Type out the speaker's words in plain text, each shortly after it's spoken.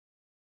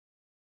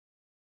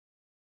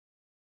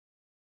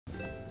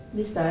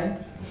This time,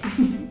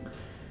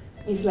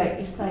 it's like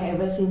it's time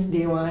ever since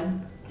day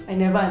one. I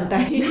never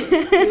untie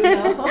it till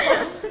now.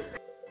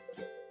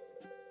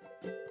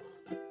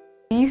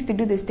 We used to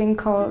do this thing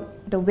called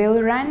the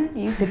wheel run.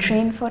 We used to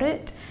train for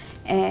it,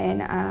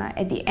 and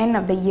at the end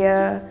of the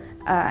year,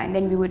 and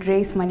then we would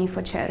raise money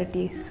for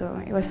charity. So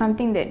it was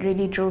something that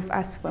really drove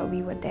us while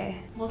we were there.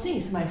 Mostly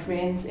it's my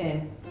friends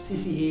and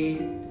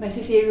CCA. My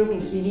CCA room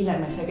is really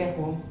like my second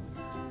home.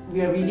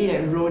 We are really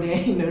like roll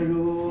there in the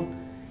room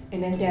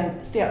and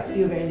then stay up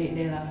till very late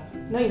there lah.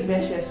 No, it's very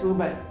stressful,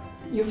 but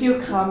you feel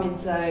calm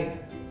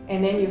inside,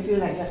 and then you feel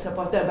like you're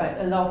supported by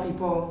a lot of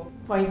people.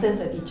 For instance,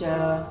 a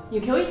teacher,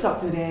 you can always talk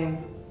to them.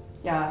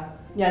 Yeah,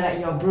 like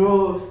your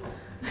bros.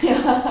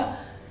 Yeah.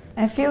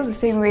 I feel the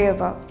same way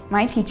about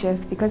my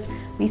teachers because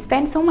we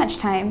spend so much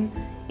time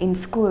in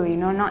school, you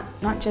know,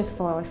 not just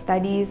for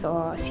studies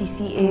or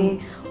CCA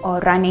or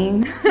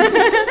running.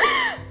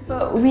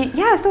 But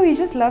so we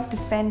just love to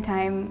spend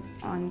time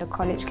on the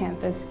college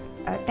campus.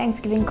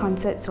 Thanksgiving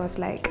concerts was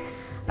like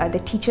the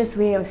teacher's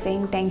way of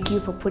saying thank you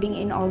for putting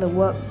in all the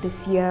work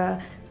this year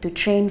to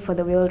train for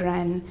the wheel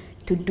run,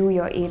 to do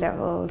your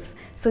A-levels.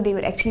 So they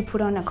would actually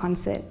put on a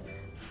concert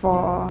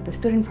for the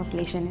student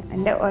population,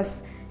 and that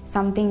was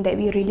something that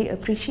we really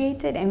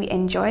appreciated and we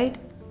enjoyed.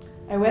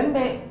 I went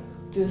back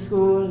to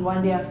school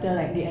one day after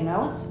like they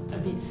announced, a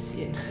bit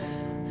sian,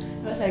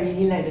 because I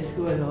really like the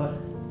school a lot.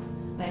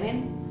 Like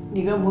then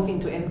they gonna move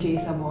into MJ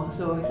some more,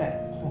 so it's like,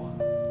 oh,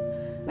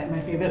 like my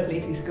favorite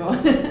place is gone.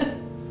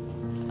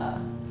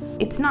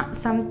 It's not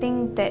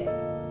something that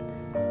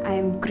I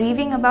am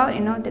grieving about,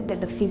 you know,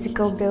 that the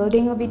physical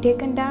building will be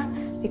taken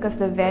down, because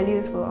the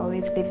values will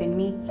always live in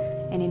me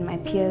and in my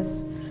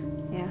peers.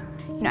 Yeah.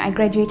 You know, I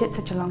graduated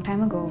such a long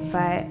time ago,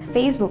 but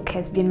Facebook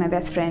has been my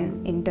best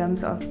friend in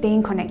terms of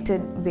staying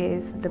connected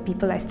with the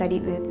people I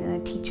studied with, the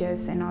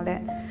teachers and all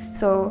that.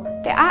 So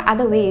there are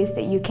other ways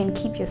that you can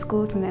keep your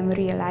school's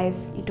memory alive.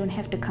 You don't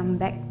have to come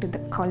back to the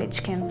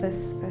college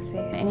campus per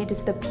se. And it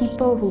is the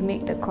people who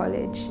make the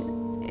college.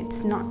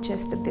 It's not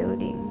just the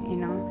building, you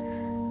know.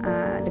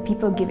 The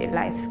people give it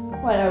life.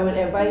 What I would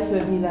advise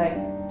would be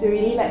like to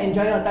really like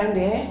enjoy your time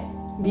there,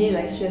 be it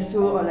like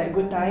stressful or like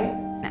good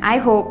time. I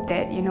hope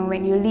that, you know,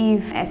 when you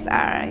leave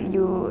SR,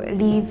 you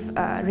leave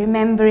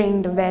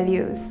remembering the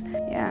values.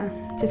 Yeah,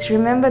 just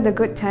remember the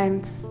good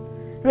times.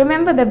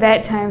 Remember the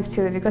bad times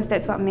too, because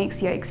that's what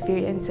makes your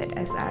experience at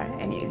SR,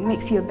 and it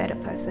makes you a better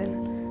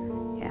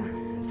person. Yeah,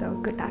 so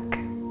good luck.